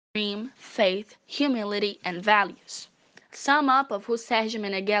dream, faith, humility, and values. Sum up of who Sergio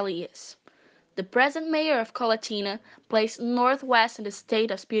Meneghelli is. The present mayor of Colatina, placed northwest in the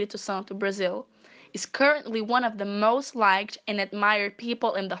state of Espírito Santo, Brazil, is currently one of the most liked and admired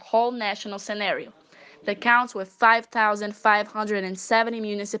people in the whole national scenario. That counts with 5,570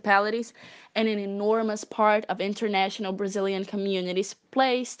 municipalities and an enormous part of international Brazilian communities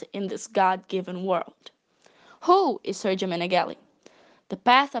placed in this God-given world. Who is Sergio Meneghelli? The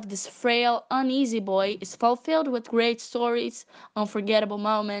path of this frail, uneasy boy is fulfilled with great stories, unforgettable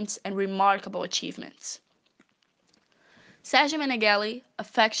moments, and remarkable achievements. Sergio Meneghelli,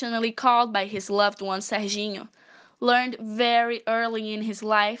 affectionately called by his loved one Serginho, learned very early in his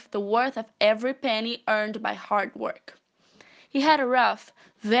life the worth of every penny earned by hard work. He had a rough,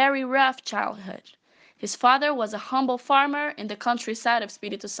 very rough childhood. His father was a humble farmer in the countryside of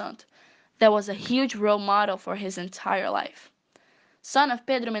Espírito Santo. That was a huge role model for his entire life. Son of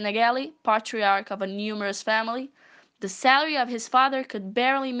Pedro Meneghelli, patriarch of a numerous family, the salary of his father could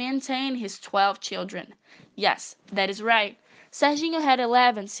barely maintain his 12 children. Yes, that is right. Serginho had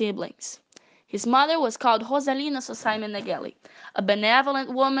 11 siblings. His mother was called Rosalina Sosai Meneghelli, a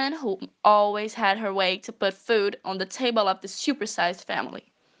benevolent woman who always had her way to put food on the table of the supersized family.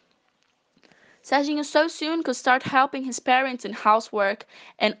 Serginho so soon could start helping his parents in housework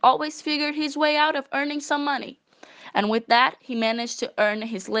and always figured his way out of earning some money. And with that, he managed to earn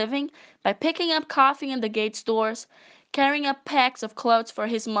his living by picking up coffee in the gate stores, carrying up packs of clothes for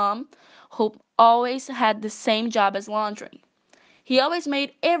his mom, who always had the same job as laundering. He always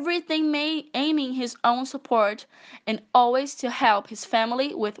made everything aiming his own support and always to help his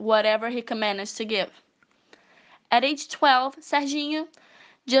family with whatever he could manage to give. At age 12, Serginho,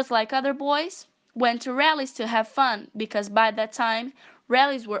 just like other boys, went to rallies to have fun because by that time,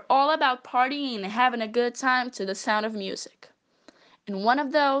 rallies were all about partying and having a good time to the sound of music. In one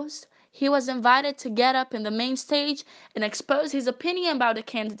of those, he was invited to get up in the main stage and expose his opinion about the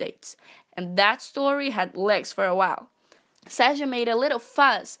candidates, and that story had legs for a while. Sergio made a little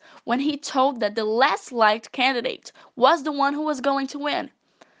fuss when he told that the less liked candidate was the one who was going to win.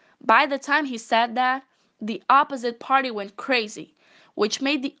 By the time he said that, the opposite party went crazy, which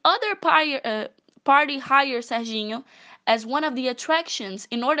made the other party hire Serginho as one of the attractions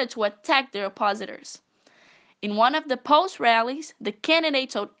in order to attack their oppositors. In one of the post rallies, the candidate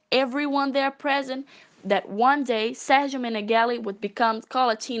told everyone there present that one day Sergio Meneghelli would become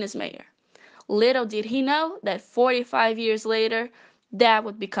Colatina's mayor. Little did he know that 45 years later, that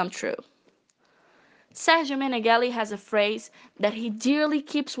would become true. Sergio Meneghelli has a phrase that he dearly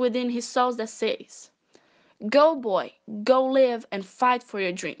keeps within his soul that says, "Go, boy, go live and fight for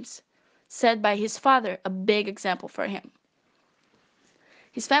your dreams," said by his father, a big example for him.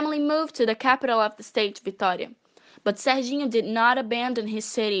 His family moved to the capital of the state, Vitória, but Serginho did not abandon his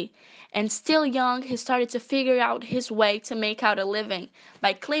city, and still young, he started to figure out his way to make out a living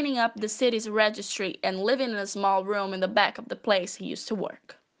by cleaning up the city's registry and living in a small room in the back of the place he used to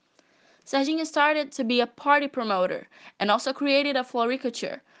work. Serginho started to be a party promoter and also created a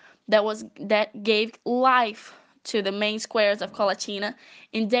floriculture that gave life to the main squares of Colatina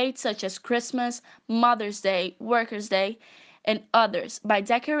in dates such as Christmas, Mother's Day, Workers' Day, and others by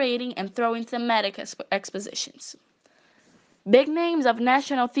decorating and throwing thematic expositions. Big names of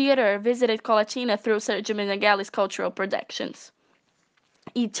national theater visited Colatina through Sergio Meneghelli's cultural productions.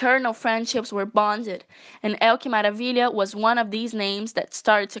 Eternal friendships were bonded, and Elke Maravilha was one of these names that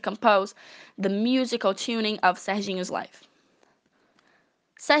started to compose the musical tuning of Serginho's life.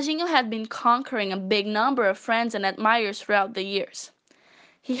 Serginho had been conquering a big number of friends and admirers throughout the years.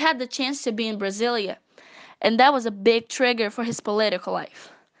 He had the chance to be in Brasilia, and that was a big trigger for his political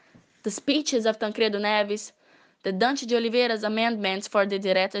life. The speeches of Tancredo Neves, the Dante de Oliveira's amendments for the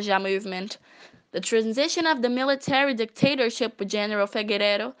Direta Já movement, the transition of the military dictatorship with General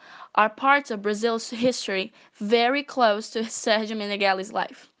Figueiredo are parts of Brazil's history very close to Sergio Meneghelli's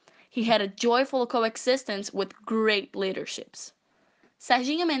life. He had a joyful coexistence with great leaderships.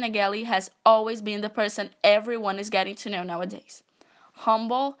 Serginho Meneghelli has always been the person everyone is getting to know nowadays.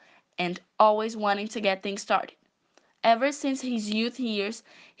 Humble and always wanting to get things started. Ever since his youth years,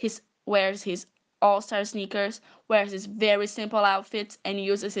 he wears his all-star sneakers, wears his very simple outfits, and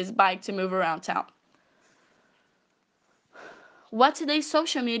uses his bike to move around town. What today's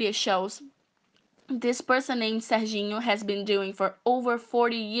social media shows, this person named Serginho has been doing for over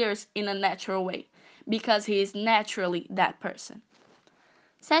 40 years in a natural way, because he is naturally that person.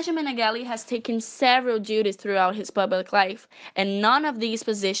 Sergio Meneghelli has taken several duties throughout his public life, and none of these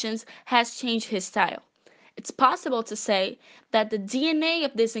positions has changed his style. It's possible to say that the DNA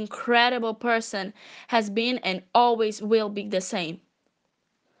of this incredible person has been and always will be the same.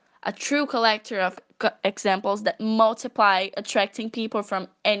 a true collector of examples that multiply, attracting people from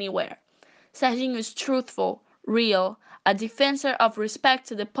anywhere. Serginho is truthful, real, a defender of respect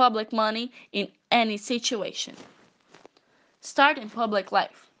to the public money in any situation. Start in public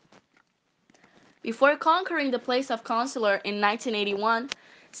life. Before conquering the place of councillor in 1981,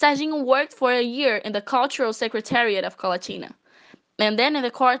 Serginho worked for a year in the Cultural Secretariat of Colatina, and then in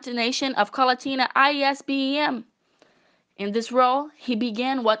the coordination of Colatina ISBEM. In this role, he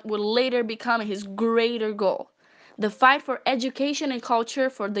began what would later become his greater goal, the fight for education and culture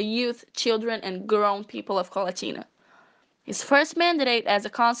for the youth, children, and grown people of Colatina. His first mandate as a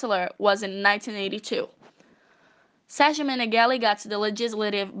councillor was in 1982. Sergio Meneghelli got to the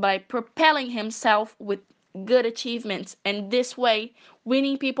legislative by propelling himself with good achievements and this way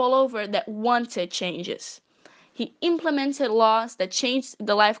winning people over that wanted changes. He implemented laws that changed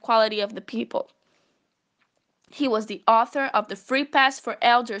the life quality of the people. He was the author of the Free Pass for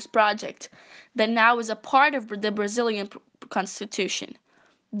Elders project that now is a part of the Brazilian constitution.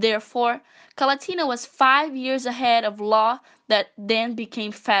 Therefore, Colatina was 5 years ahead of law that then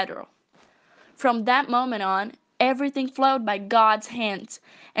became federal. From that moment on, everything flowed by God's hands,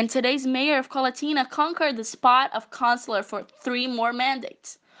 and today's mayor of Colatina conquered the spot of councillor for 3 more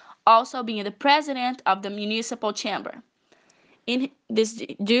mandates, also being the president of the municipal chamber. In this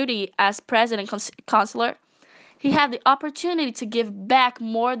duty as president councillor, he had the opportunity to give back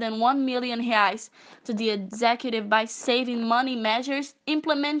more than 1 million reais to the executive by saving money measures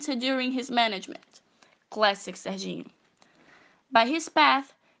implemented during his management. Classic Serginho. By his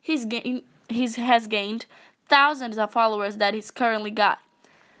path, he has gained thousands of followers that he's currently got.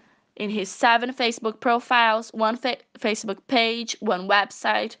 In his 7 Facebook profiles, 1 Facebook page, 1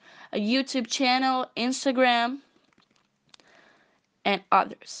 website, a YouTube channel, Instagram, and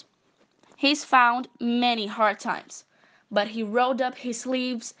others. He's found many hard times, but he rolled up his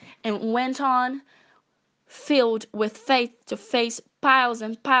sleeves and went on, filled with faith to face piles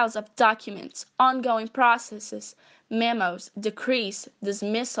and piles of documents, ongoing processes, memos, decrees,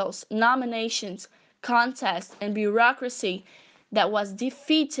 dismissals, nominations, contests, and bureaucracy that was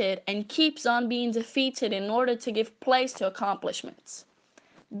defeated and keeps on being defeated in order to give place to accomplishments.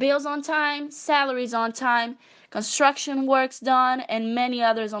 Bills on time, salaries on time, construction works done, and many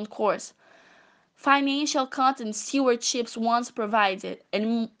others on course. Financial content stewardships once provided,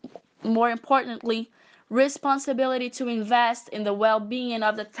 and more importantly, responsibility to invest in the well-being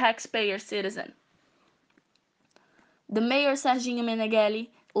of the taxpayer citizen. The mayor Serginho Meneghelli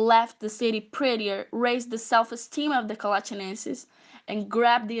left the city prettier, raised the self-esteem of the Colatinenses, and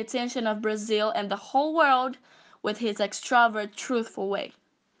grabbed the attention of Brazil and the whole world with his extrovert, truthful way.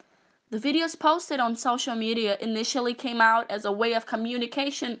 The videos posted on social media initially came out as a way of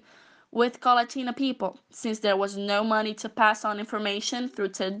communication with Colatina people, since there was no money to pass on information through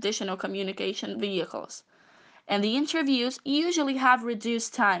traditional communication vehicles. And the interviews usually have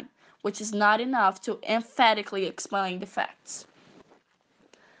reduced time, which is not enough to emphatically explain the facts.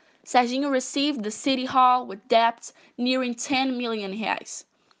 Serginho received the city hall with debts nearing 10 million reais.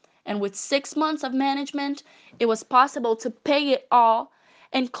 And with 6 months of management, it was possible to pay it all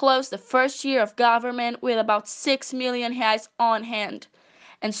and close the first year of government with about 6 million reais on hand.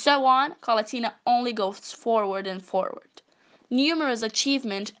 And so on, Colatina only goes forward and forward. Numerous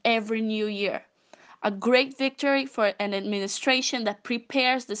achievements every new year. A great victory for an administration that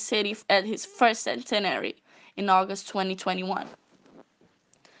prepares the city at his first centenary in August 2021.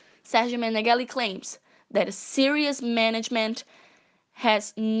 Sergio Meneghelli claims that a serious management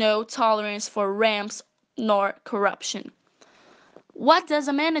has no tolerance for ramps nor corruption. What does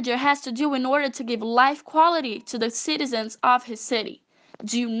a manager has to do in order to give life quality to the citizens of his city?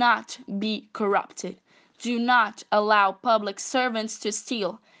 Do not be corrupted. Do not allow public servants to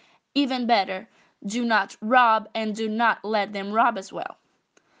steal. Even better, do not rob and do not let them rob as well.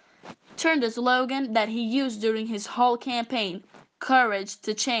 Turn the slogan that he used during his whole campaign, courage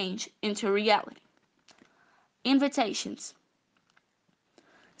to change, into reality. Invitations.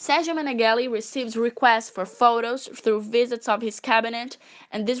 Sergio Meneghelli receives requests for photos through visits of his cabinet,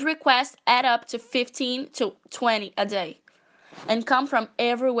 and these requests add up to 15 to 20 a day and come from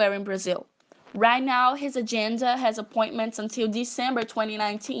everywhere in Brazil. Right now, his agenda has appointments until December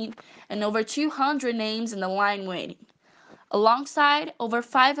 2019 and over 200 names in the line waiting. Alongside, over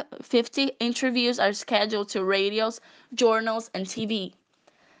 550 interviews are scheduled to radios, journals, and TV.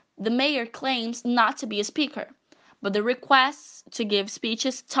 The mayor claims not to be a speaker, but the requests to give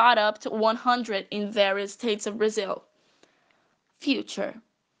speeches tot up to 100 in various states of Brazil. Future.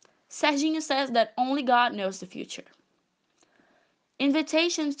 Serginho says that only God knows the future.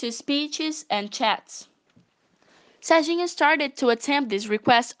 Invitations to speeches and chats. Serginho started to attempt this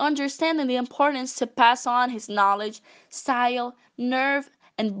request, understanding the importance to pass on his knowledge, style, nerve,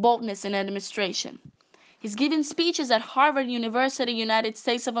 and boldness in administration. He's given speeches at Harvard University, United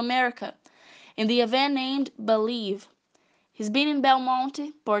States of America, in the event named Believe. He's been in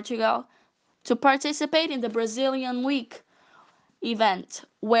Belmonte, Portugal, to participate in the Brazilian Week event,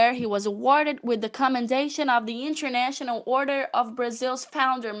 where he was awarded with the commendation of the International Order of Brazil's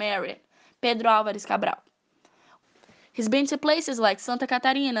founder merit, Pedro Álvares Cabral. He's been to places like Santa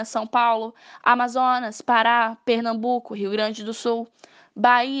Catarina, São Paulo, Amazonas, Pará, Pernambuco, Rio Grande do Sul,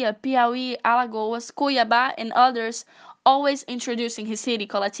 Bahia, Piauí, Alagoas, Cuiabá, and others, always introducing his city,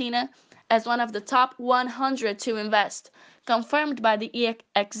 Colatina, as one of the top 100 to invest, confirmed by the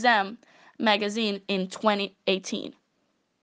exam magazine in 2018.